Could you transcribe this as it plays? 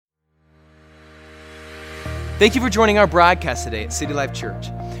Thank you for joining our broadcast today at City Life Church.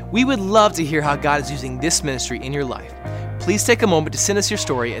 We would love to hear how God is using this ministry in your life. Please take a moment to send us your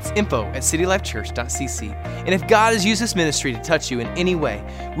story at info@citylifechurch.cc. And if God has used this ministry to touch you in any way,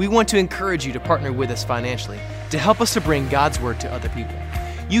 we want to encourage you to partner with us financially to help us to bring God's word to other people.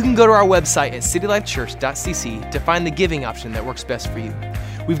 You can go to our website at citylifechurch.cc to find the giving option that works best for you.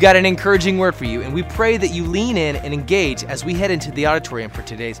 We've got an encouraging word for you, and we pray that you lean in and engage as we head into the auditorium for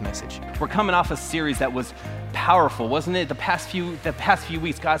today's message. We're coming off a series that was powerful, wasn't it? The past few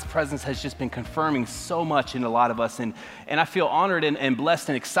weeks, God's presence has just been confirming so much in a lot of us, and I feel honored and blessed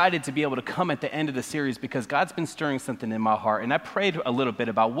and excited to be able to come at the end of the series because God's been stirring something in my heart, and I prayed a little bit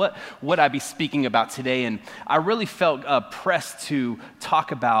about what would I be speaking about today, and I really felt pressed to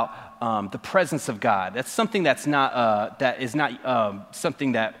talk about the presence of God. That's something that's not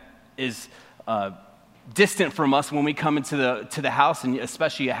something that is distant from us when we come into the house, and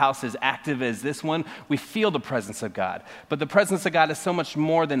especially a house as active as this one. We feel the presence of God. But the presence of God is so much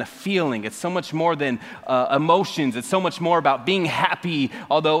more than a feeling. It's so much more than emotions. It's so much more about being happy,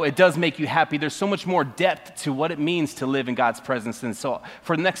 although it does make you happy. There's so much more depth to what it means to live in God's presence. And so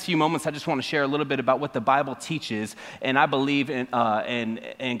for the next few moments, I just want to share a little bit about what the Bible teaches, and I believe in,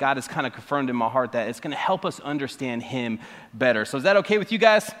 and God has kind of confirmed in my heart that it's going to help us understand Him better. So is that okay with you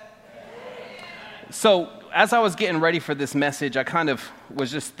guys? So as I was getting ready for this message, I kind of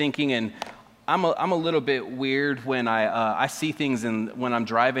was just thinking, and I'm a little bit weird when I see things when I'm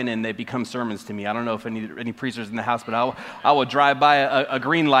driving and they become sermons to me. I don't know if any preachers in the house, but I will drive by a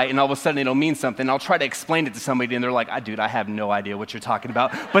green light and all of a sudden it'll mean something. I'll try to explain it to somebody and they're like, dude, I have no idea what you're talking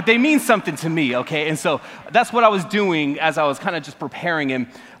about. But they mean something to me, okay? And so that's what I was doing as I was kind of just preparing. And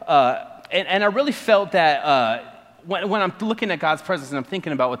I really felt that when I'm looking at God's presence and I'm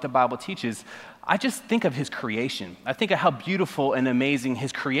thinking about what the Bible teaches, I just think of His creation. I think of how beautiful and amazing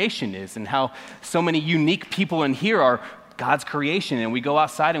His creation is and how so many unique people in here are God's creation. And we go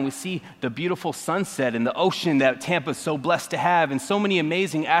outside and we see the beautiful sunset and the ocean that Tampa's so blessed to have and so many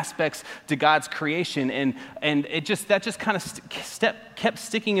amazing aspects to God's creation. And that just kind of kept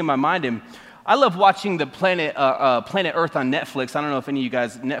sticking in my mind. And I love watching the Planet Earth on Netflix. I don't know if any of you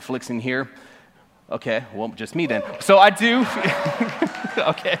guys Netflix in here. Okay, well, just me then. So I do.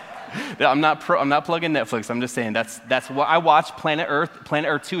 Okay. I'm not plugging Netflix. I'm just saying that's what I watch. Planet Earth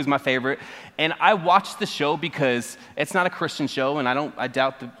 2 is my favorite, and I watch the show because it's not a Christian show, and I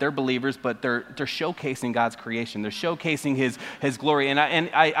doubt that they're believers, but they're showcasing God's creation. They're showcasing His glory, and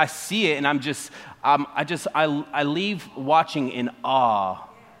I see it, and I leave watching in awe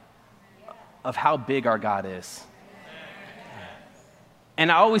of how big our God is.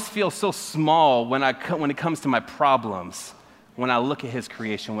 And I always feel so small when it comes to my problems. When I look at His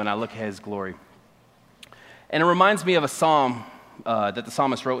creation, when I look at His glory. And it reminds me of a psalm that the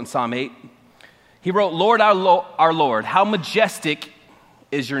psalmist wrote in Psalm 8. He wrote, Lord, our Lord, how majestic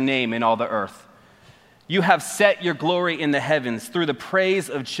is your name in all the earth. You have set your glory in the heavens. Through the praise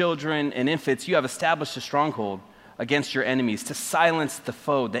of children and infants, you have established a stronghold against your enemies to silence the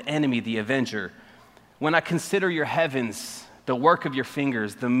foe, the enemy, the avenger. When I consider your heavens, the work of your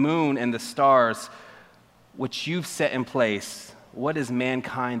fingers, the moon and the stars, which you've set in place, what is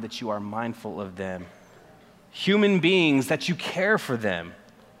mankind that you are mindful of them? Human beings that you care for them.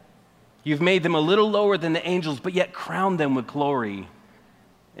 You've made them a little lower than the angels, but yet crowned them with glory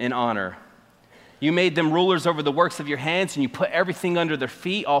and honor. You made them rulers over the works of your hands, and you put everything under their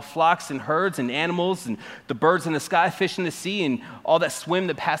feet, all flocks and herds and animals and the birds in the sky, fish in the sea, and all that swim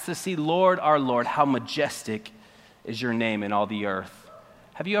that pass the sea. Lord, our Lord, how majestic is your name in all the earth.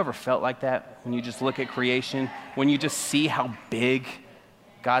 Have you ever felt like that when you just look at creation, when you just see how big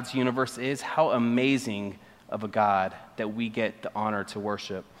God's universe is, how amazing of a God that we get the honor to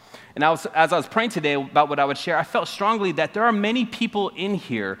worship? And as I was praying today about what I would share, I felt strongly that there are many people in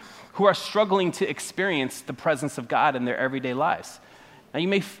here who are struggling to experience the presence of God in their everyday lives. Now, you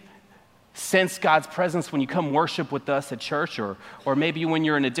may sense God's presence when you come worship with us at church, or maybe when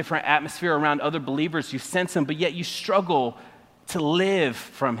you're in a different atmosphere around other believers, you sense Him, but yet you struggle to live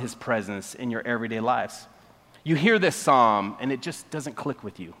from His presence in your everyday lives. You hear this psalm and it just doesn't click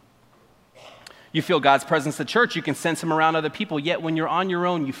with you. You feel God's presence at church, you can sense Him around other people, yet when you're on your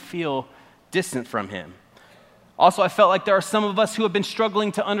own, you feel distant from Him. Also, I felt like there are some of us who have been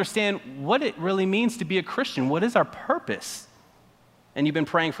struggling to understand what it really means to be a Christian. What is our purpose? And you've been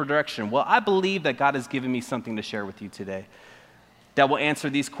praying for direction. Well, I believe that God has given me something to share with you today that will answer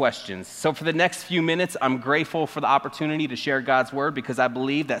these questions. So for the next few minutes, I'm grateful for the opportunity to share God's word because I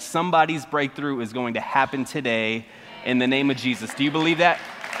believe that somebody's breakthrough is going to happen today in the name of Jesus. Do you believe that?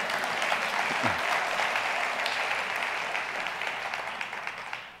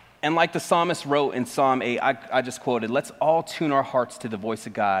 And like the psalmist wrote in Psalm 8, I just quoted, let's all tune our hearts to the voice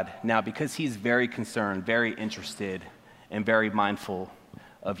of God now because he's very concerned, very interested, and very mindful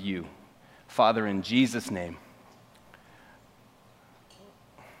of you. Father, in Jesus' name,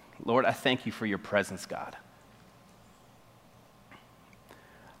 Lord, I thank you for your presence, God.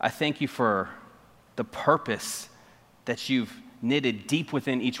 I thank you for the purpose that you've knitted deep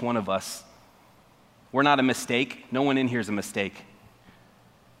within each one of us. We're not a mistake. No one in here is a mistake.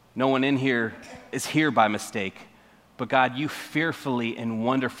 No one in here is here by mistake. But God, you fearfully and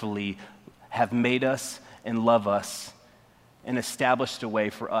wonderfully have made us and love us and established a way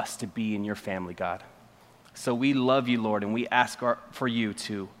for us to be in your family, God. So we love you, Lord, and we ask for you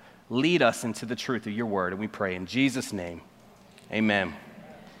to lead us into the truth of your word. And we pray in Jesus' name, amen.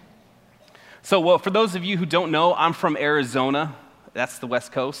 So, well, for those of you who don't know, I'm from Arizona. That's the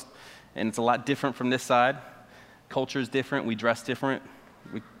West Coast, and it's a lot different from this side. Culture is different. We dress different.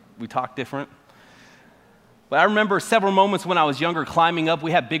 We talk different. But I remember several moments when I was younger climbing up.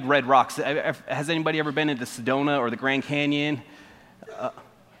 We had big red rocks. Has anybody ever been into Sedona or the Grand Canyon?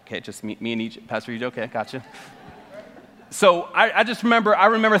 Okay, just me and each. Pastor, you okay? Gotcha. So I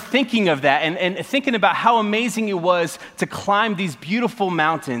remember thinking of that and thinking about how amazing it was to climb these beautiful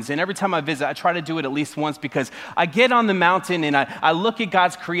mountains. And every time I visit, I try to do it at least once because I get on the mountain and I look at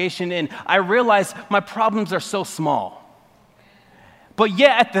God's creation and I realize my problems are so small. But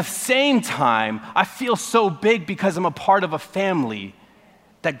yet at the same time, I feel so big because I'm a part of a family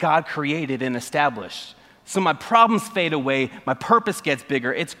that God created and established. So my problems fade away, my purpose gets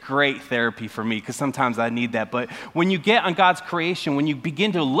bigger. It's great therapy for me because sometimes I need that. But when you get on God's creation, when you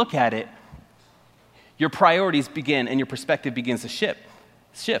begin to look at it, your priorities begin and your perspective begins to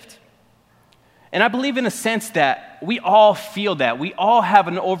shift. And I believe in a sense that we all feel that. We all have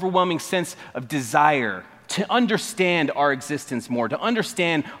an overwhelming sense of desire to understand our existence more, to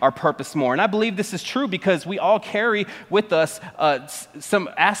understand our purpose more. And I believe this is true because we all carry with us some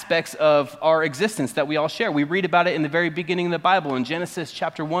aspects of our existence that we all share. We read about it in the very beginning of the Bible in Genesis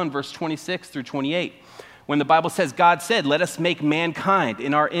chapter 1, verse 26 through 28. When the Bible says, God said, let us make mankind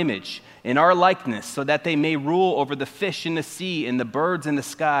in our image, in our likeness, so that they may rule over the fish in the sea and the birds in the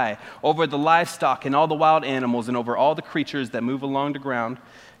sky, over the livestock and all the wild animals, and over all the creatures that move along the ground.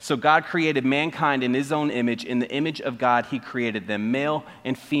 So God created mankind in his own image. In the image of God, he created them. Male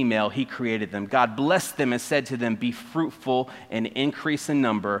and female, he created them. God blessed them and said to them, be fruitful and increase in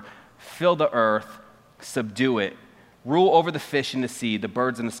number. Fill the earth, subdue it. Rule over the fish in the sea, the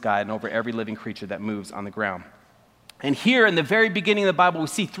birds in the sky, and over every living creature that moves on the ground. And here in the very beginning of the Bible, we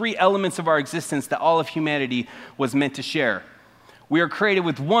see three elements of our existence that all of humanity was meant to share. We are created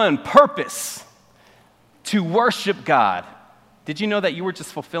with one purpose, to worship God. Did you know that you were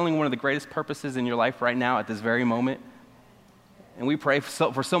just fulfilling one of the greatest purposes in your life right now at this very moment? And we pray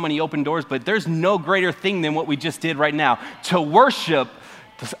for so many open doors, but there's no greater thing than what we just did right now, to worship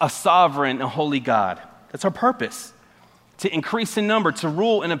a sovereign and holy God. That's our purpose. To increase in number, to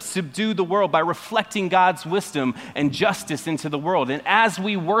rule and subdue the world by reflecting God's wisdom and justice into the world. And as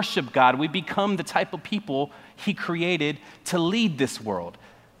we worship God, we become the type of people he created to lead this world.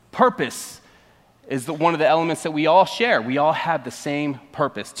 Purpose is one of the elements that we all share. We all have the same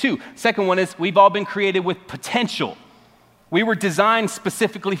purpose. Second one is we've all been created with potential. We were designed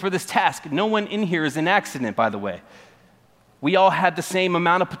specifically for this task. No one in here is an accident, by the way. We all had the same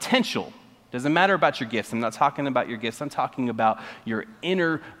amount of potential. Doesn't matter about your gifts. I'm not talking about your gifts. I'm talking about your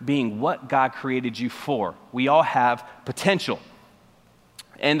inner being, what God created you for. We all have potential.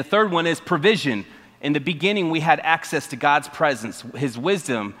 And the third one is provision. In the beginning, we had access to God's presence, his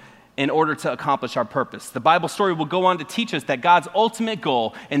wisdom, in order to accomplish our purpose. The Bible story will go on to teach us that God's ultimate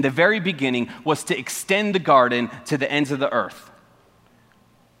goal in the very beginning was to extend the garden to the ends of the earth.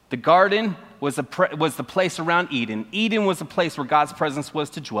 The garden was the place around Eden. Eden was the place where God's presence was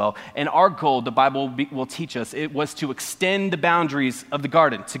to dwell. And our goal, the Bible will teach us, it was to extend the boundaries of the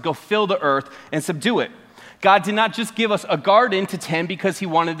garden, to go fill the earth and subdue it. God did not just give us a garden to tend because he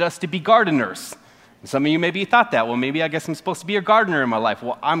wanted us to be gardeners. Some of you maybe thought that, well, maybe I guess I'm supposed to be a gardener in my life.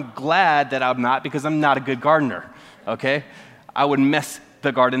 Well, I'm glad that I'm not because I'm not a good gardener, okay? I would mess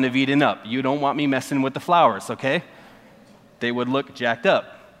the Garden of Eden up. You don't want me messing with the flowers, okay? They would look jacked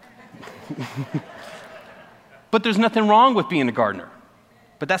up. But there's nothing wrong with being a gardener.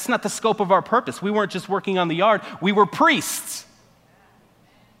 But that's not the scope of our purpose. We weren't just working on the yard. We were priests.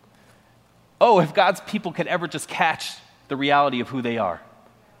 Oh, if God's people could ever just catch the reality of who they are.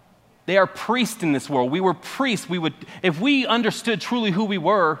 They are priests in this world. We were priests. If we understood truly who we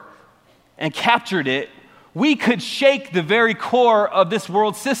were and captured it, we could shake the very core of this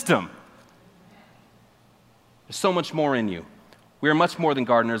world system. There's so much more in you. We were much more than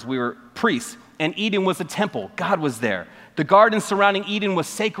gardeners. We were priests. And Eden was a temple. God was there. The garden surrounding Eden was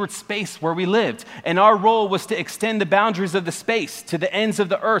sacred space where we lived. And our role was to extend the boundaries of the space to the ends of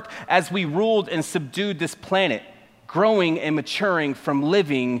the earth as we ruled and subdued this planet, growing and maturing from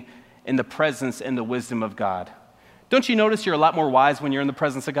living in the presence and the wisdom of God. Don't you notice you're a lot more wise when you're in the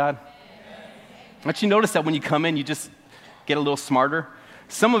presence of God? Don't you notice that when you come in, you just get a little smarter?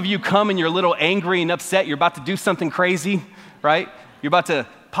 Some of you come and you're a little angry and upset. You're about to do something crazy, right? You're about to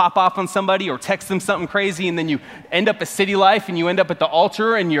pop off on somebody or text them something crazy, and then you end up at City Life and you end up at the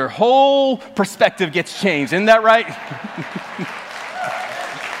altar and your whole perspective gets changed. Isn't that right?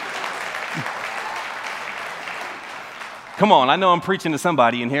 Come on, I know I'm preaching to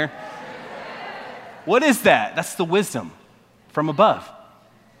somebody in here. What is that? That's the wisdom from above.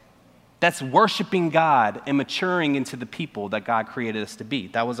 That's worshiping God and maturing into the people that God created us to be.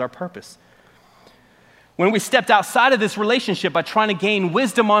 That was our purpose. When we stepped outside of this relationship by trying to gain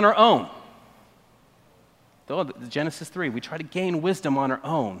wisdom on our own, Genesis 3, we try to gain wisdom on our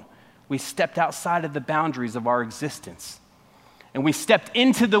own. We stepped outside of the boundaries of our existence. And we stepped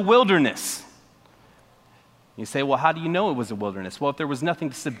into the wilderness. You say, well, how do you know it was a wilderness? Well, if there was nothing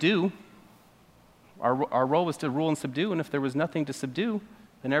to subdue, our role was to rule and subdue, and if there was nothing to subdue,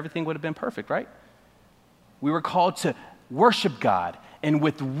 then everything would have been perfect, right? We were called to worship God, and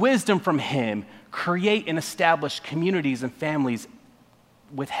with wisdom from Him, create and establish communities and families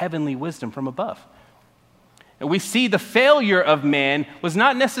with heavenly wisdom from above. And we see the failure of man was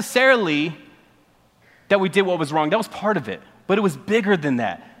not necessarily that we did what was wrong. That was part of it, but it was bigger than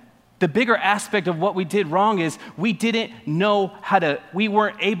that. The bigger aspect of what we did wrong is we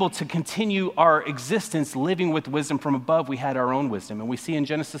weren't able to continue our existence living with wisdom from above. We had our own wisdom. And we see in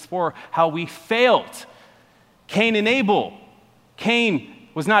Genesis 4 how we failed. Cain and Abel. Cain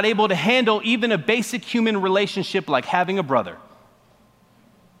was not able to handle even a basic human relationship like having a brother.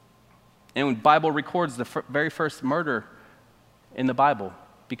 And the Bible records the very first murder in the Bible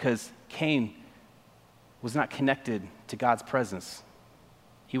because Cain was not connected to God's presence.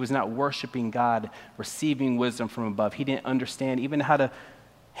 He was not worshiping God, receiving wisdom from above. He didn't understand even how to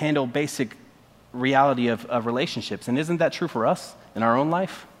handle basic reality of relationships. And isn't that true for us in our own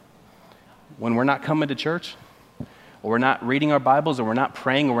life? When we're not coming to church, or we're not reading our Bibles, or we're not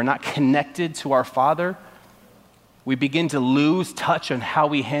praying, or we're not connected to our Father, we begin to lose touch on how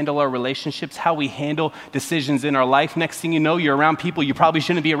we handle our relationships, how we handle decisions in our life. Next thing you know, you're around people you probably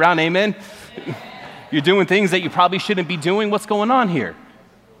shouldn't be around, amen? You're doing things that you probably shouldn't be doing. What's going on here?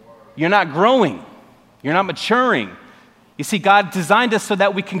 You're not growing. You're not maturing. You see, God designed us so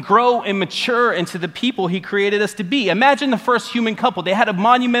that we can grow and mature into the people He created us to be. Imagine the first human couple. They had a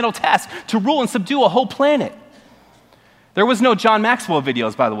monumental task to rule and subdue a whole planet. There was no John Maxwell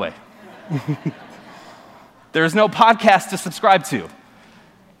videos, by the way. There was no podcast to subscribe to,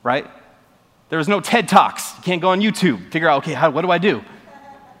 right? There was no TED Talks. You can't go on YouTube, figure out, okay, what do I do?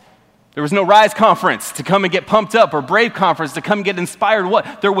 There was no Rise conference to come and get pumped up or Brave conference to come and get inspired.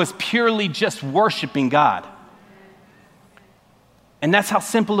 What? There was purely just worshiping God. And that's how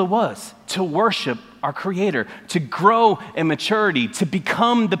simple it was to worship our Creator, to grow in maturity, to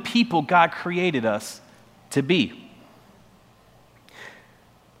become the people God created us to be.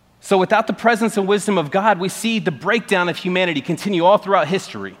 So without the presence and wisdom of God, we see the breakdown of humanity continue all throughout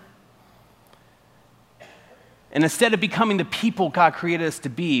history. And instead of becoming the people God created us to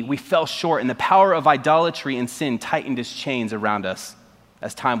be, we fell short, and the power of idolatry and sin tightened its chains around us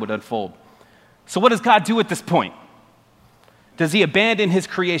as time would unfold. So what does God do at this point? Does He abandon His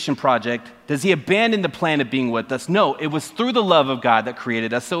creation project? Does He abandon the plan of being with us? No, it was through the love of God that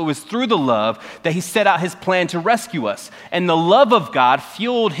created us. So it was through the love that He set out His plan to rescue us. And the love of God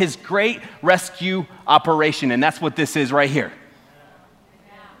fueled His great rescue operation. And that's what this is right here.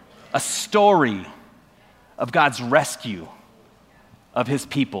 A story of God's rescue of His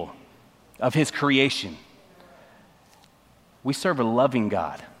people, of His creation. We serve a loving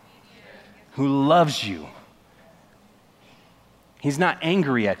God who loves you. He's not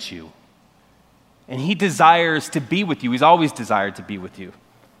angry at you. And He desires to be with you. He's always desired to be with you.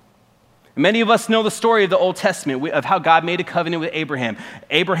 Many of us know the story of the Old Testament, of how God made a covenant with Abraham.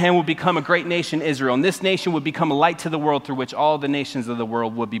 Abraham would become a great nation, Israel, and this nation would become a light to the world through which all the nations of the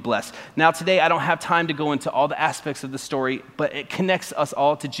world would be blessed. Now today, I don't have time to go into all the aspects of the story, but it connects us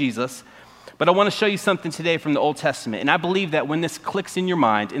all to Jesus. But I want to show you something today from the Old Testament, and I believe that when this clicks in your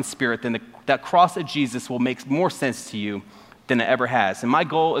mind and spirit, then that cross of Jesus will make more sense to you than it ever has. And my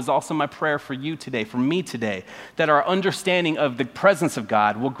goal is also my prayer for you today, for me today, that our understanding of the presence of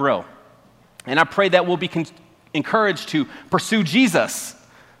God will grow. And I pray that we'll be encouraged to pursue Jesus,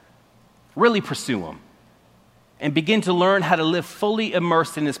 really pursue Him, and begin to learn how to live fully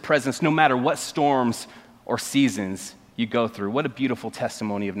immersed in his presence no matter what storms or seasons you go through. What a beautiful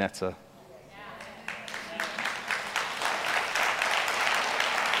testimony of Netza.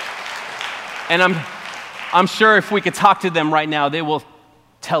 And I'm sure if we could talk to them right now, they will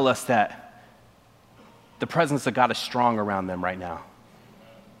tell us that the presence of God is strong around them right now.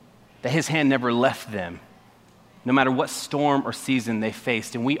 That his hand never left them, no matter what storm or season they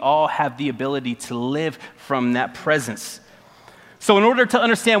faced. And we all have the ability to live from that presence. So in order to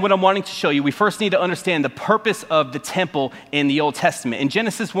understand what I'm wanting to show you, we first need to understand the purpose of the temple in the Old Testament. In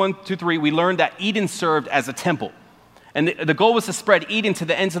Genesis 1-3, we learned that Eden served as a temple. And the goal was to spread Eden to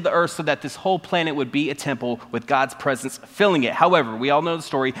the ends of the earth so that this whole planet would be a temple with God's presence filling it. However, we all know the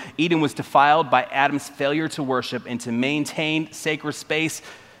story. Eden was defiled by Adam's failure to worship and to maintain sacred space.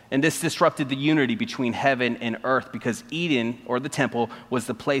 And this disrupted the unity between heaven and earth because Eden, or the temple, was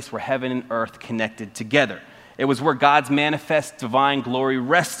the place where heaven and earth connected together. It was where God's manifest divine glory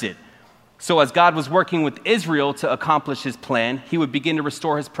rested. So as God was working with Israel to accomplish his plan, he would begin to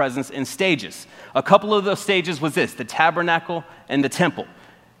restore his presence in stages. A couple of those stages was this: the tabernacle and the temple.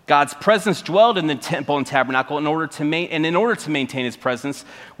 God's presence dwelled in the temple and tabernacle in order to maintain his presence,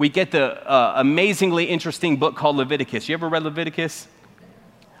 we get the amazingly interesting book called Leviticus. You ever read Leviticus?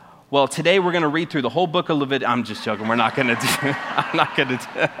 Well, today we're going to read through the whole book of Leviticus. I'm just joking. We're not going to do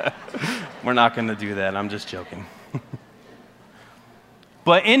that. I'm just joking.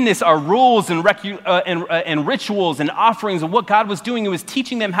 But in this are rules and rituals and offerings, and what God was doing, he was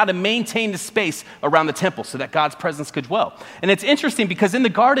teaching them how to maintain the space around the temple so that God's presence could dwell. And it's interesting because in the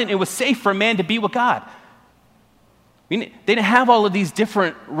garden, it was safe for man to be with God. They didn't have all of these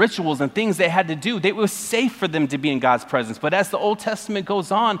different rituals and things they had to do. It was safe for them to be in God's presence. But as the Old Testament goes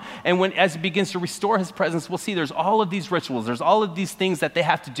on, and as it begins to restore his presence, we'll see there's all of these rituals. There's all of these things that they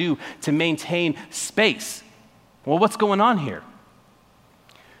have to do to maintain space. Well, what's going on here?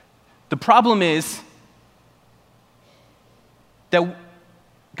 The problem is that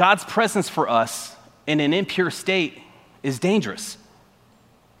God's presence for us in an impure state is dangerous.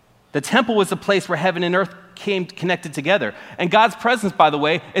 The temple was a place where heaven and earth came connected together. And God's presence, by the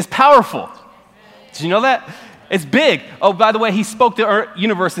way, is powerful. Did you know that? It's big. Oh, by the way, he spoke the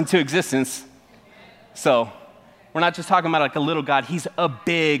universe into existence. So we're not just talking about like a little God. He's a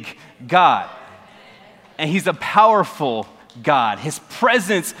big God. And he's a powerful God. His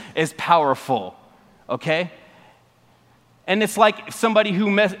presence is powerful. Okay? And it's like somebody who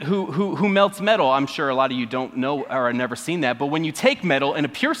melts metal. I'm sure a lot of you don't know or have never seen that. But when you take metal in a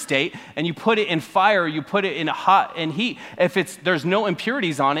pure state and you put it in fire, you put it in hot and heat, if there's no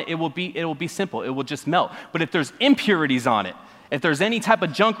impurities on it, it will be simple. It will just melt. But if there's impurities on it, if there's any type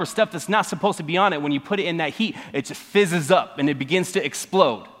of junk or stuff that's not supposed to be on it, when you put it in that heat, it just fizzes up and it begins to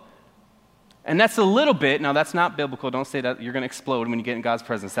explode. And that's a little bit, now that's not biblical, don't say that you're going to explode when you get in God's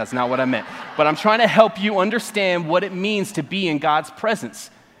presence. That's not what I meant. But I'm trying to help you understand what it means to be in God's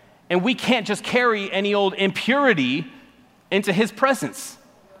presence. And we can't just carry any old impurity into his presence.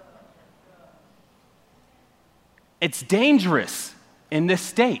 It's dangerous in this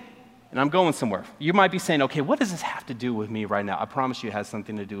state. And I'm going somewhere. You might be saying, okay, what does this have to do with me right now? I promise you it has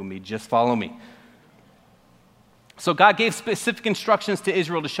something to do with me. Just follow me. So God gave specific instructions to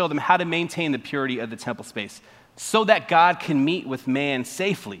Israel to show them how to maintain the purity of the temple space so that God can meet with man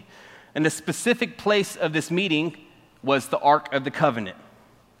safely. And the specific place of this meeting was the Ark of the Covenant.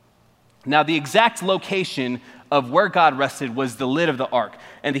 Now, the exact location of where God rested was the lid of the ark.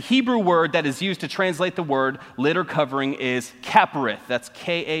 And the Hebrew word that is used to translate the word lid or covering is kapporeth. That's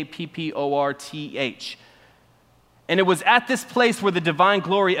Kapporth. And it was at this place where the divine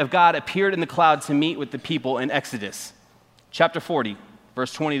glory of God appeared in the cloud to meet with the people in Exodus. Chapter 40,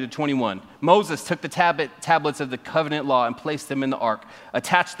 verse 20 to 21. Moses took the tablets of the covenant law and placed them in the ark,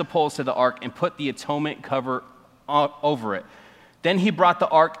 attached the poles to the ark, and put the atonement cover over it. Then he brought the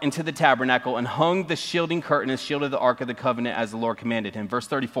ark into the tabernacle and hung the shielding curtain and shielded the ark of the covenant as the Lord commanded him. Verse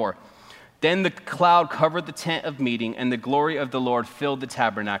 34. Then the cloud covered the tent of meeting, and the glory of the Lord filled the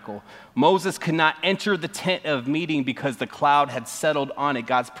tabernacle. Moses could not enter the tent of meeting because the cloud had settled on it.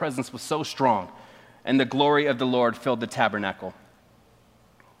 God's presence was so strong, and the glory of the Lord filled the tabernacle.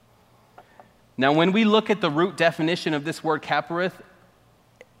 Now, when we look at the root definition of this word kapporeth,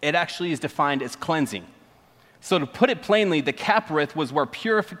 it actually is defined as cleansing. So to put it plainly, the kapporeth was where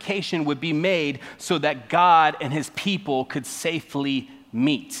purification would be made so that God and his people could safely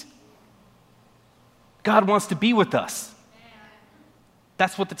meet. God wants to be with us.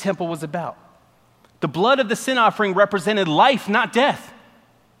 That's what the temple was about. The blood of the sin offering represented life, not death.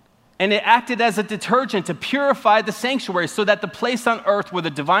 And it acted as a detergent to purify the sanctuary so that the place on earth where the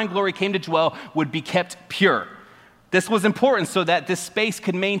divine glory came to dwell would be kept pure. This was important so that this space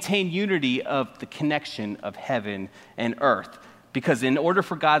could maintain unity of the connection of heaven and earth. Because in order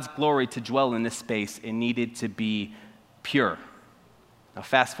for God's glory to dwell in this space, it needed to be pure. Now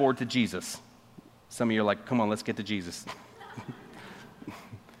fast forward to Jesus. Some of you are like, come on, let's get to Jesus.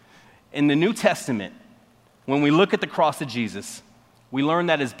 In the New Testament, when we look at the cross of Jesus, we learn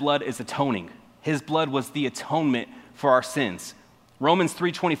that his blood is atoning. His blood was the atonement for our sins. Romans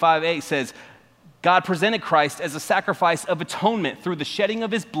 3:25a says, God presented Christ as a sacrifice of atonement through the shedding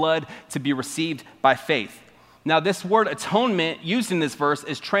of his blood to be received by faith. Now, this word atonement used in this verse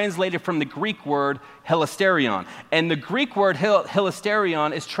is translated from the Greek word hilasterion. And the Greek word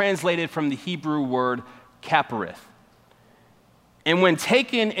hilasterion is translated from the Hebrew word kapareth. And when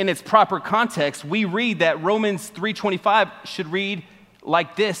taken in its proper context, we read that Romans 3:25 should read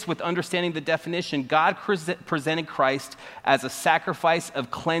like this with understanding the definition. God presented Christ as a sacrifice of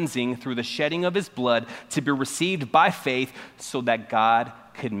cleansing through the shedding of his blood to be received by faith so that God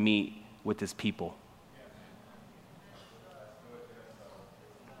could meet with his people.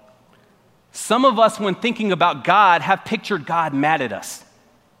 Some of us, when thinking about God, have pictured God mad at us,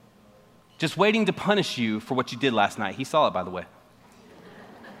 just waiting to punish you for what you did last night. He saw it, by the way.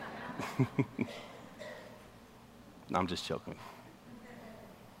 No, I'm just joking.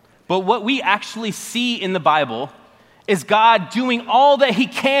 But what we actually see in the Bible is God doing all that he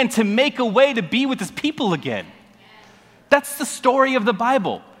can to make a way to be with his people again. That's the story of the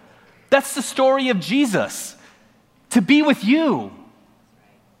Bible. That's the story of Jesus, to be with you.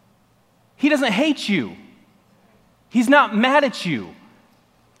 He doesn't hate you. He's not mad at you.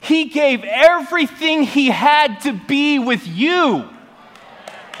 He gave everything he had to be with you.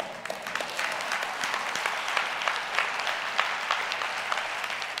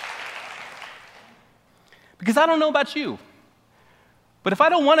 Because I don't know about you, but if I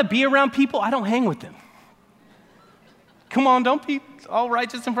don't want to be around people, I don't hang with them. Come on, don't be all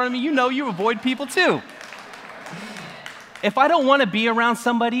righteous in front of me. You know you avoid people too. If I don't want to be around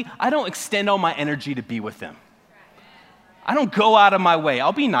somebody, I don't extend all my energy to be with them. I don't go out of my way.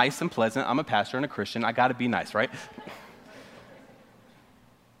 I'll be nice and pleasant. I'm a pastor and a Christian. I got to be nice, right?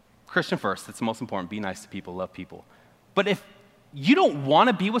 Christian first. That's the most important. Be nice to people. Love people. But if you don't want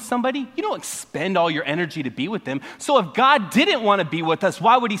to be with somebody, you don't expend all your energy to be with them. So if God didn't want to be with us,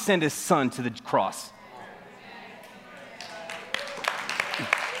 why would he send his son to the cross?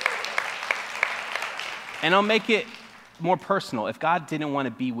 And I'll make it more personal. If God didn't want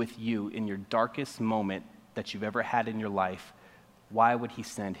to be with you in your darkest moment that you've ever had in your life, why would he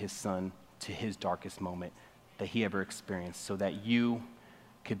send his son to his darkest moment that he ever experienced so that you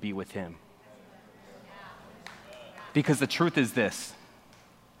could be with him? Because the truth is this: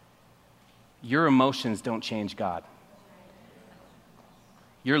 your emotions don't change God.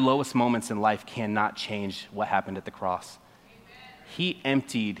 Your lowest moments in life cannot change what happened at the cross. He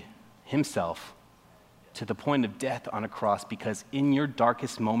emptied himself to the point of death on a cross because in your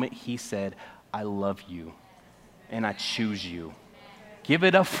darkest moment, he said, I love you and I choose you. Give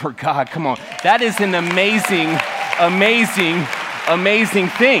it up for God. Come on. That is an amazing, amazing, amazing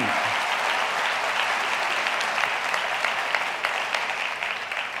thing.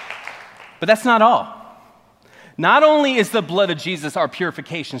 But that's not all. Not only is the blood of Jesus our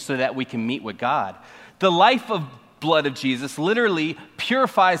purification so that we can meet with God, the life of blood of Jesus literally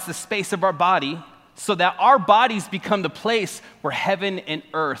purifies the space of our body so that our bodies become the place where heaven and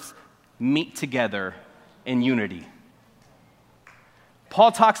earth meet together in unity.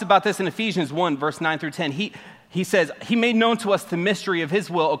 Paul talks about this in Ephesians 1, verse 9 through 10. He says, he made known to us the mystery of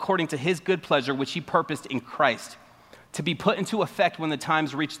his will according to his good pleasure, which he purposed in Christ, to be put into effect when the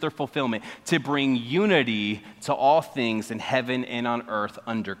times reach their fulfillment, to bring unity to all things in heaven and on earth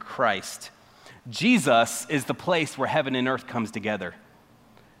under Christ. Jesus is the place where heaven and earth comes together.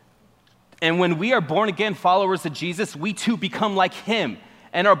 And when we are born again followers of Jesus, we too become like him,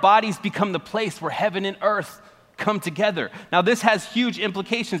 and our bodies become the place where heaven and earth come together. Now, this has huge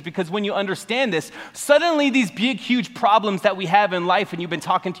implications because when you understand this, suddenly these big, huge problems that we have in life and you've been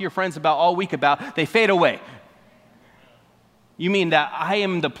talking to your friends about all week about, they fade away. You mean that I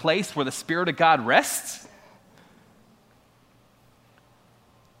am the place where the Spirit of God rests?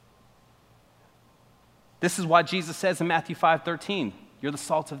 This is why Jesus says in Matthew 5:13, you're the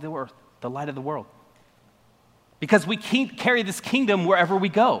salt of the earth, the light of the world. Because we carry this kingdom wherever we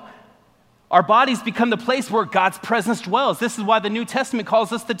go. Our bodies become the place where God's presence dwells. This is why the New Testament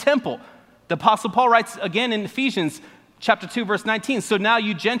calls us the temple. The Apostle Paul writes again in Ephesians chapter 2, verse 19, so now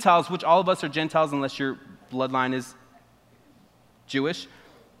you Gentiles, which all of us are Gentiles unless your bloodline is Jewish,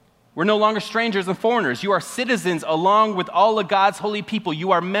 We're no longer strangers and foreigners. You are citizens along with all of God's holy people.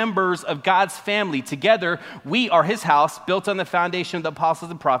 You are members of God's family. Together, we are his house, built on the foundation of the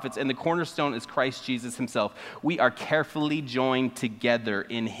apostles and prophets, and the cornerstone is Christ Jesus himself. We are carefully joined together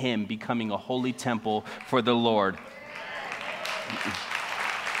in him, becoming a holy temple for the Lord.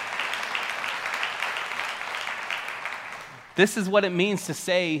 This is what it means to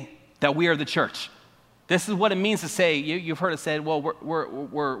say that we are the church. This is what it means to say, you've heard it said, well,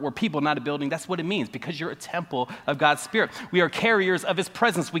 we're people, not a building. That's what it means, because you're a temple of God's Spirit. We are carriers of his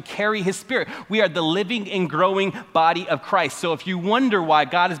presence. We carry his Spirit. We are the living and growing body of Christ. So if you wonder why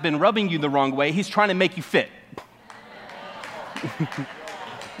God has been rubbing you the wrong way, he's trying to make you fit.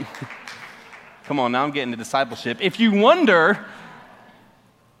 Come on, now I'm getting to discipleship. If you wonder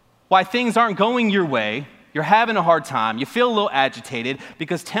why things aren't going your way, you're having a hard time, you feel a little agitated,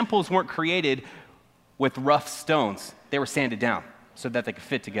 because temples weren't created with rough stones. They were sanded down so that they could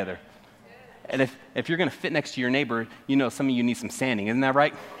fit together. And if you're going to fit next to your neighbor, you know some of you need some sanding. Isn't that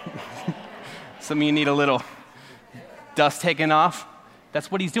right? Some of you need a little dust taken off. That's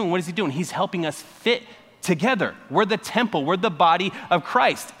what he's doing. What is he doing? He's helping us fit together. We're the temple. We're the body of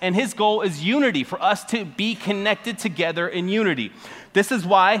Christ. And his goal is unity, for us to be connected together in unity. This is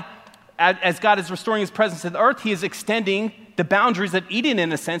why, as God is restoring his presence to the earth, he is extending the boundaries of Eden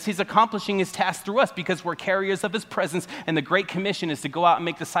in a sense. He's accomplishing his task through us because we're carriers of his presence, and the Great Commission is to go out and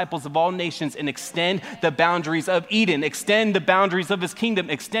make disciples of all nations and extend the boundaries of Eden, extend the boundaries of his kingdom,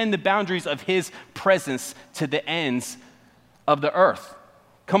 extend the boundaries of his presence to the ends of the earth.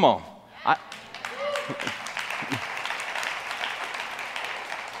 Come on.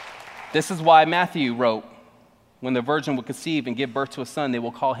 This is why Matthew wrote, when the virgin will conceive and give birth to a son, they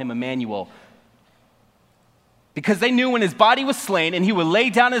will call him Emmanuel. Because they knew when his body was slain and he would lay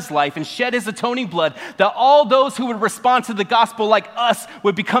down his life and shed his atoning blood, that all those who would respond to the gospel like us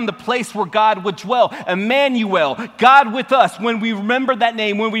would become the place where God would dwell. Emmanuel, God with us. When we remember that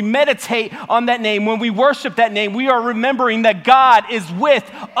name, when we meditate on that name, when we worship that name, we are remembering that God is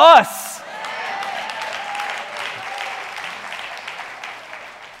with us.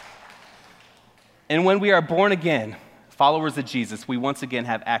 And when we are born again, followers of Jesus, we once again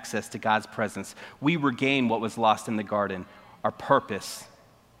have access to God's presence. We regain what was lost in the garden, our purpose,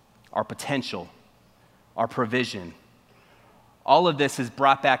 our potential, our provision. All of this is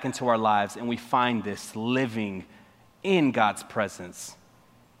brought back into our lives, and we find this living in God's presence.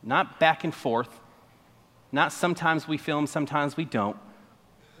 Not back and forth, not sometimes we feel him, sometimes we don't.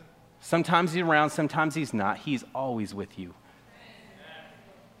 Sometimes he's around, sometimes he's not. He's always with you.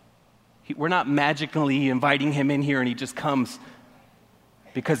 We're not magically inviting him in here and he just comes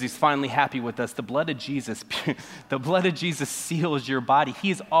because he's finally happy with us. The blood of Jesus seals your body.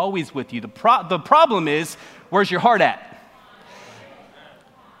 He's always with you. The problem is, where's your heart at?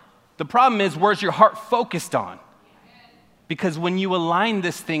 The problem is, where's your heart focused on? Because when you align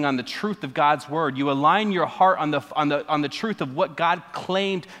this thing on the truth of God's word, you align your heart on the truth of what God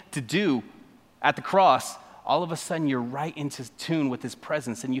claimed to do at the cross, all of a sudden you're right into tune with his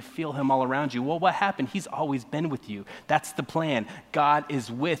presence and you feel him all around you. Well, what happened? He's always been with you. That's the plan. God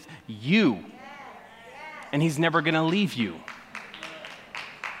is with you. And he's never going to leave you.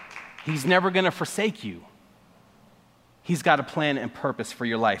 He's never going to forsake you. He's got a plan and purpose for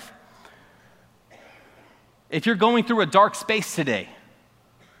your life. If you're going through a dark space today,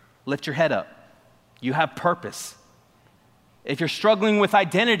 lift your head up. You have purpose. If you're struggling with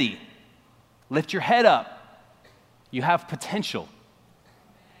identity, lift your head up. You have potential.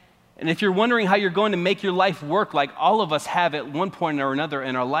 And if you're wondering how you're going to make your life work, like all of us have at one point or another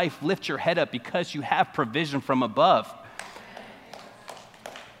in our life, lift your head up, because you have provision from above.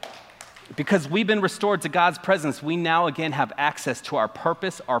 Because we've been restored to God's presence, we now again have access to our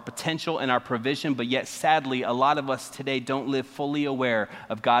purpose, our potential, and our provision, but yet sadly, a lot of us today don't live fully aware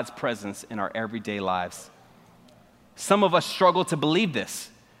of God's presence in our everyday lives. Some of us struggle to believe this.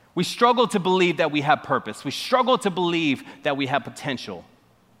 We struggle to believe that we have purpose. We struggle to believe that we have potential.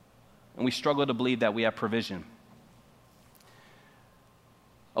 And we struggle to believe that we have provision.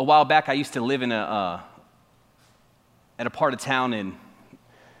 A while back, I used to live at a part of town, and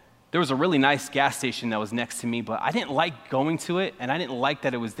there was a really nice gas station that was next to me, but I didn't like going to it, and I didn't like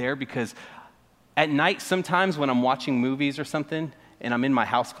that it was there, because at night sometimes when I'm watching movies or something, and I'm in my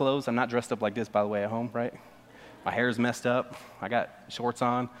house clothes, I'm not dressed up like this, by the way, at home, right? My hair's messed up. I got shorts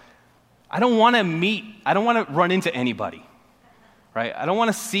on. I don't want to run into anybody, right? I don't want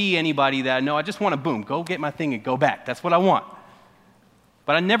to see anybody that I know. I just want to, boom, go get my thing and go back. That's what I want.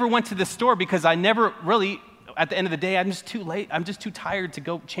 But I never went to the store because I never really, at the end of the day, I'm just too late. I'm just too tired to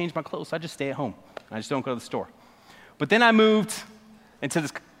go change my clothes. So I just stay at home. I just don't go to the store. But then I moved into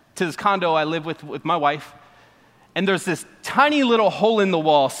this to this condo I live with my wife, and there's this tiny little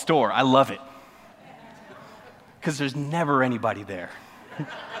hole-in-the-wall store. I love it because there's never anybody there.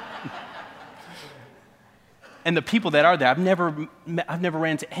 And the people that are there, I've never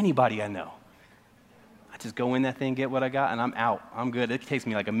ran into anybody I know. I just go in that thing, get what I got, and I'm out. I'm good. It takes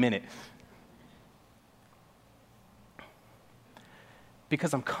me like a minute.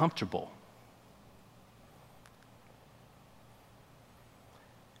 Because I'm comfortable.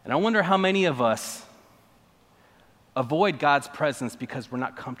 And I wonder how many of us avoid God's presence because we're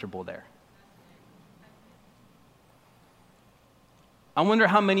not comfortable there. I wonder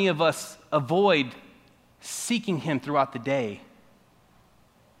how many of us avoid seeking Him throughout the day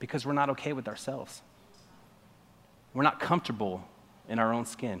because we're not okay with ourselves. We're not comfortable in our own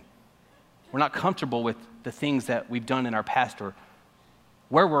skin. We're not comfortable with the things that we've done in our past or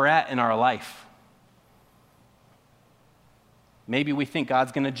where we're at in our life. Maybe we think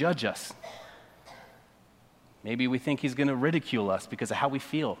God's going to judge us. Maybe we think He's going to ridicule us because of how we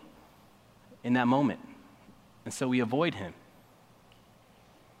feel in that moment. And so we avoid Him.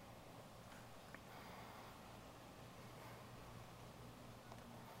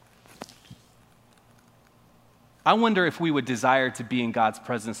 I wonder if we would desire to be in God's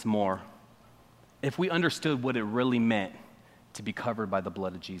presence more if we understood what it really meant to be covered by the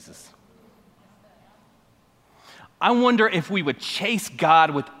blood of Jesus. I wonder if we would chase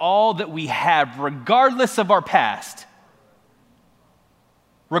God with all that we have, regardless of our past,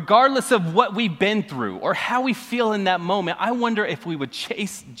 regardless of what we've been through or how we feel in that moment. I wonder if we would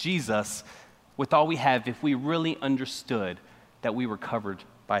chase Jesus with all we have if we really understood that we were covered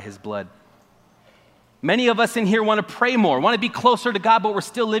by His blood. Many of us in here want to pray more, want to be closer to God, but we're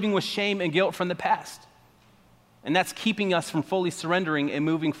still living with shame and guilt from the past. And that's keeping us from fully surrendering and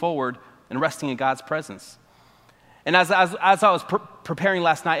moving forward and resting in God's presence. And as I was preparing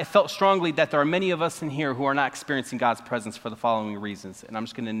last night, I felt strongly that there are many of us in here who are not experiencing God's presence for the following reasons. And I'm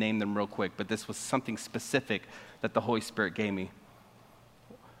just going to name them real quick, but this was something specific that the Holy Spirit gave me.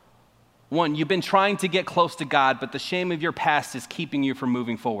 One, you've been trying to get close to God, but the shame of your past is keeping you from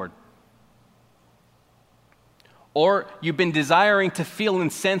moving forward. Or you've been desiring to feel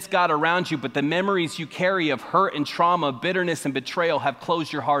and sense God around you, but the memories you carry of hurt and trauma, bitterness and betrayal have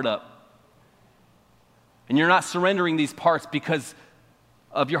closed your heart up. And you're not surrendering these parts because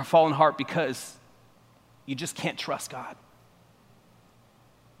of your fallen heart because you just can't trust God.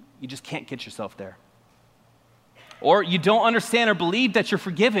 You just can't get yourself there. Or you don't understand or believe that you're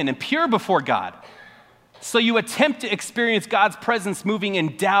forgiven and pure before God. So you attempt to experience God's presence moving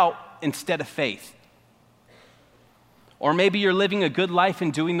in doubt instead of faith. Or maybe you're living a good life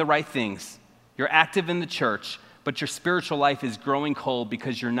and doing the right things. You're active in the church, but your spiritual life is growing cold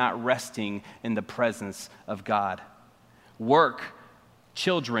because you're not resting in the presence of God. Work,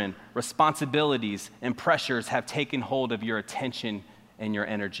 children, responsibilities, and pressures have taken hold of your attention and your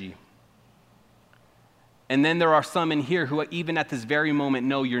energy. And then there are some in here who even at this very moment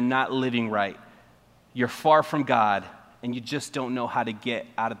know you're not living right. You're far from God, and you just don't know how to get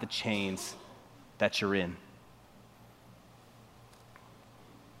out of the chains that you're in.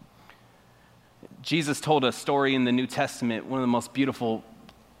 Jesus told a story in the New Testament, one of the most beautiful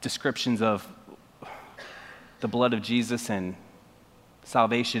descriptions of the blood of Jesus and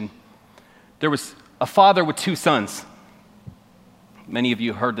salvation. There was a father with two sons. Many of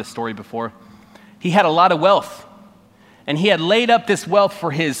you heard this story before. He had a lot of wealth, and he had laid up this wealth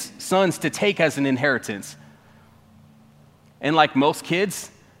for his sons to take as an inheritance. And like most kids,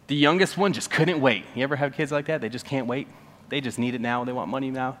 the youngest one just couldn't wait. You ever have kids like that? They just can't wait. They just need it now. They want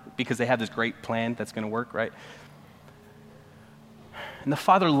money now because they have this great plan that's going to work, right? And the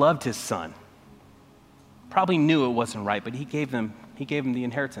father loved his son. Probably knew it wasn't right, but he gave him the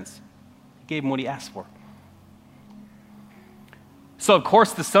inheritance. He gave him what he asked for. So, of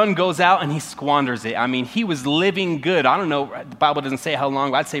course, the son goes out and he squanders it. I mean, he was living good. I don't know. The Bible doesn't say how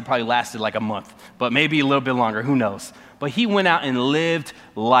long. I'd say it probably lasted like a month, but maybe a little bit longer. Who knows? But he went out and lived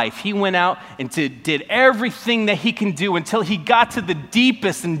life. He went out and did everything that he can do until he got to the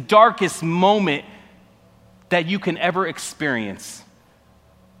deepest and darkest moment that you can ever experience.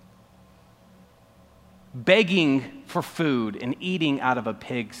 Begging for food and eating out of a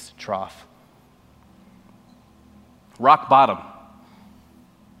pig's trough. Rock bottom.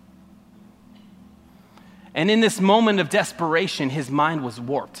 And in this moment of desperation, his mind was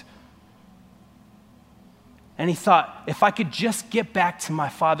warped. And he thought, if I could just get back to my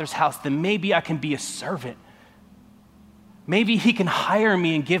father's house, then maybe I can be a servant. Maybe he can hire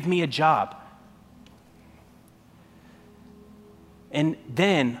me and give me a job. And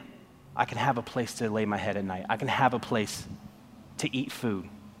then I can have a place to lay my head at night. I can have a place to eat food.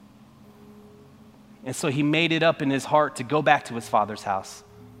 And so he made it up in his heart to go back to his father's house.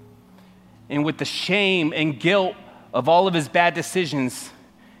 And with the shame and guilt of all of his bad decisions,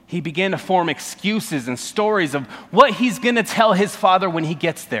 he began to form excuses and stories of what he's going to tell his father when he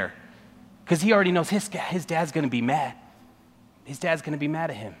gets there. Because he already knows his dad's going to be mad. His dad's going to be mad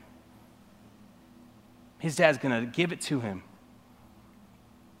at him. His dad's going to give it to him.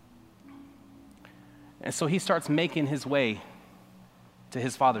 And so he starts making his way to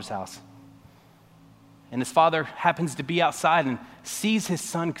his father's house. And his father happens to be outside and sees his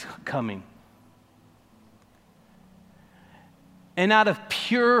son coming. And out of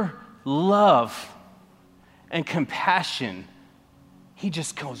pure love and compassion, he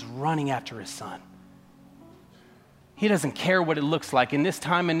just goes running after his son. He doesn't care what it looks like. In this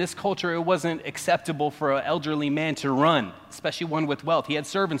time, in this culture, it wasn't acceptable for an elderly man to run, especially one with wealth. He had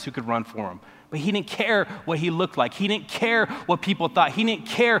servants who could run for him. But he didn't care what he looked like. He didn't care what people thought. He didn't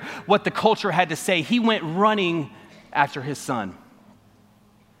care what the culture had to say. He went running after his son.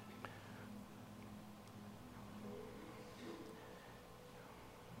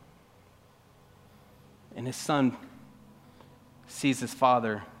 And his son sees his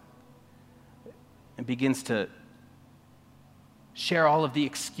father and begins to share all of the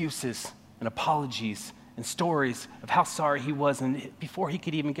excuses and apologies and stories of how sorry he was. And before he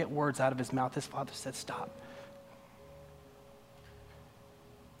could even get words out of his mouth, his father said, "Stop.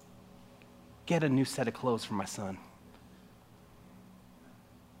 Get a new set of clothes for my son.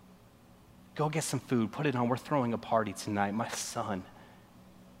 Go get some food, put it on. We're throwing a party tonight. My son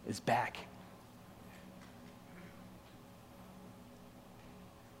is back."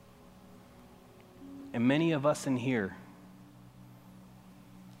 And many of us in here,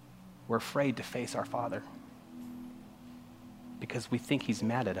 we're afraid to face our Father because we think He's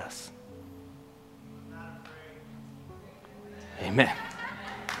mad at us. Amen.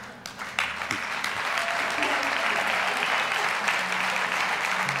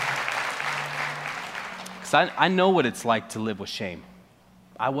 Because I know what it's like to live with shame.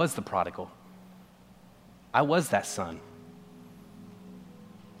 I was the prodigal. I was that son.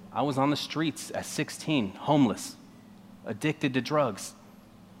 I was on the streets at 16, homeless, addicted to drugs,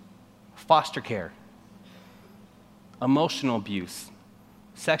 foster care, emotional abuse,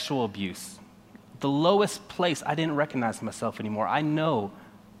 sexual abuse. The lowest place, I didn't recognize myself anymore. I know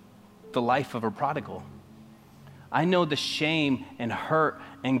the life of a prodigal. I know the shame and hurt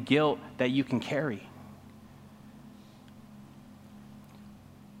and guilt that you can carry.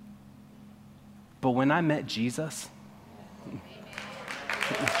 But when I met Jesus,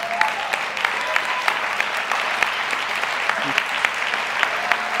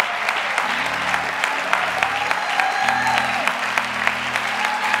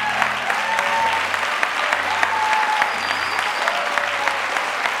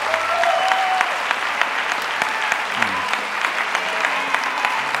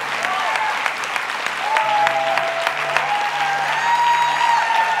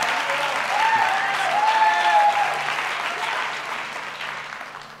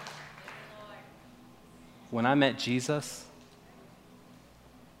 when I met Jesus,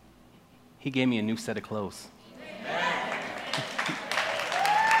 He gave me a new set of clothes.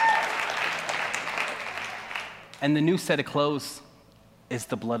 And the new set of clothes is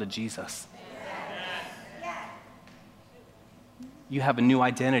the blood of Jesus. You have a new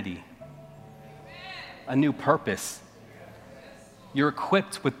identity, a new purpose. You're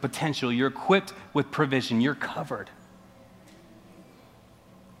equipped with potential. You're equipped with provision. You're covered.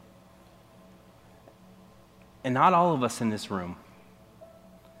 And not all of us in this room,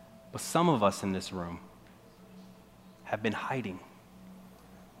 but some of us in this room have been hiding.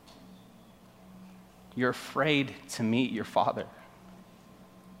 You're afraid to meet your Father.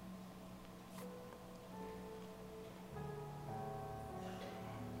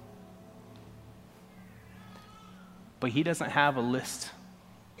 But He doesn't have a list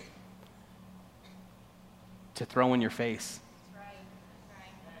to throw in your face.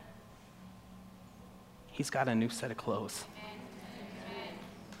 He's got a new set of clothes.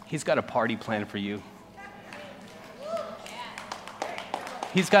 He's got a party plan for you.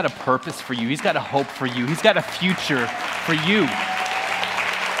 He's got a purpose for you. He's got a hope for you. He's got a future for you.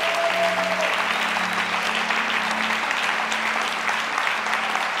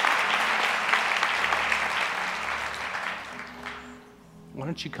 Why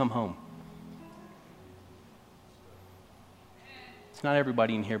don't you come home? It's not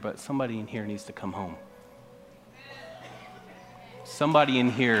everybody in here, but somebody in here needs to come home. Somebody in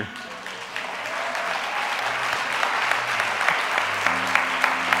here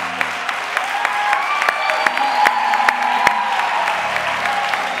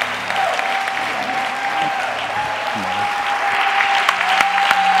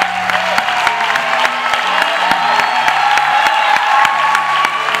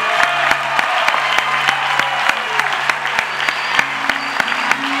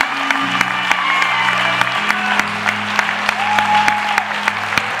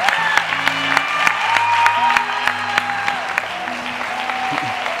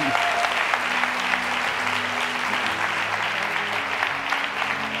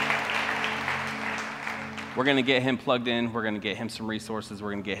We're going to get him plugged in. We're going to get him some resources. We're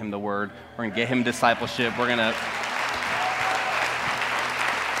going to get him the word. We're going to get him discipleship. We're going to...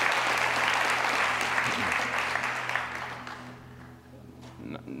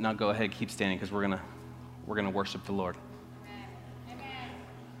 Now go ahead, keep standing, because we're going to worship the Lord. Amen.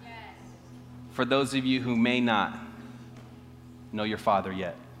 Yes. For those of you who may not know your Father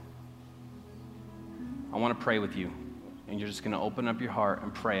yet, I want to pray with you, and you're just going to open up your heart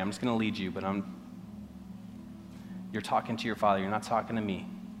and pray. I'm just going to lead you, but you're talking to your Father. You're not talking to me,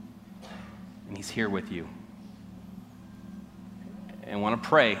 and He's here with you. And I want to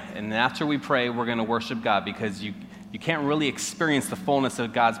pray, and after we pray, we're going to worship God, because you can't really experience the fullness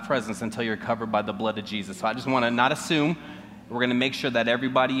of God's presence until you're covered by the blood of Jesus. So I just want to not assume. We're going to make sure that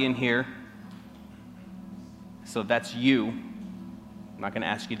everybody in here, so if that's you, I'm not going to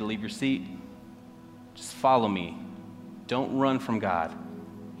ask you to leave your seat. Just follow me. Don't run from God.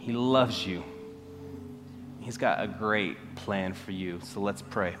 He loves you. He's got a great plan for you. So let's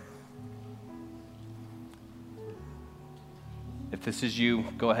pray. If this is you,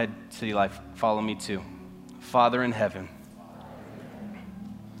 go ahead, City Life, follow me too. Father in heaven,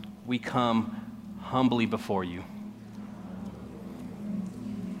 we come humbly before you.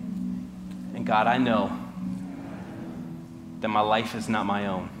 And God, I know that my life is not my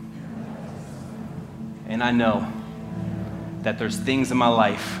own. And I know that there's things in my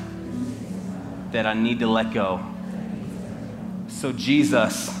life that I need to let go. So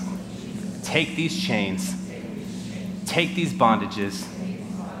Jesus, take these chains, take these bondages,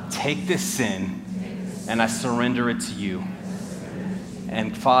 take this sin, and I surrender it to you.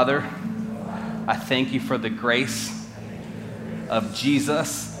 And Father, I thank you for the grace of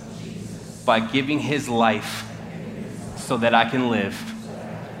Jesus by giving his life so that I can live.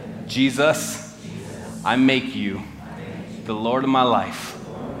 Jesus, I make you the Lord of my life.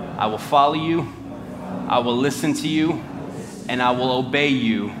 I will follow you, I will listen to you, and I will obey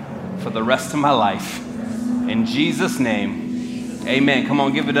you for the rest of my life. In Jesus' name, amen. Come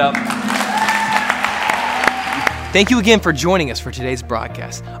on, give it up. Thank you again for joining us for today's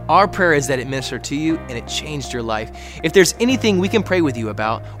broadcast. Our prayer is that it ministered to you and it changed your life. If there's anything we can pray with you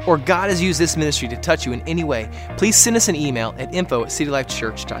about, or God has used this ministry to touch you in any way, please send us an email at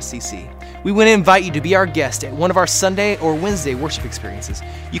info@citylifechurch.cc. We want to invite you to be our guest at one of our Sunday or Wednesday worship experiences.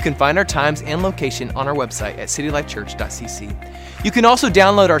 You can find our times and location on our website at citylifechurch.cc. You can also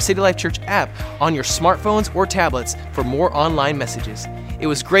download our City Life Church app on your smartphones or tablets for more online messages. It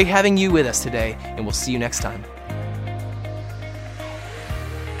was great having you with us today, and we'll see you next time.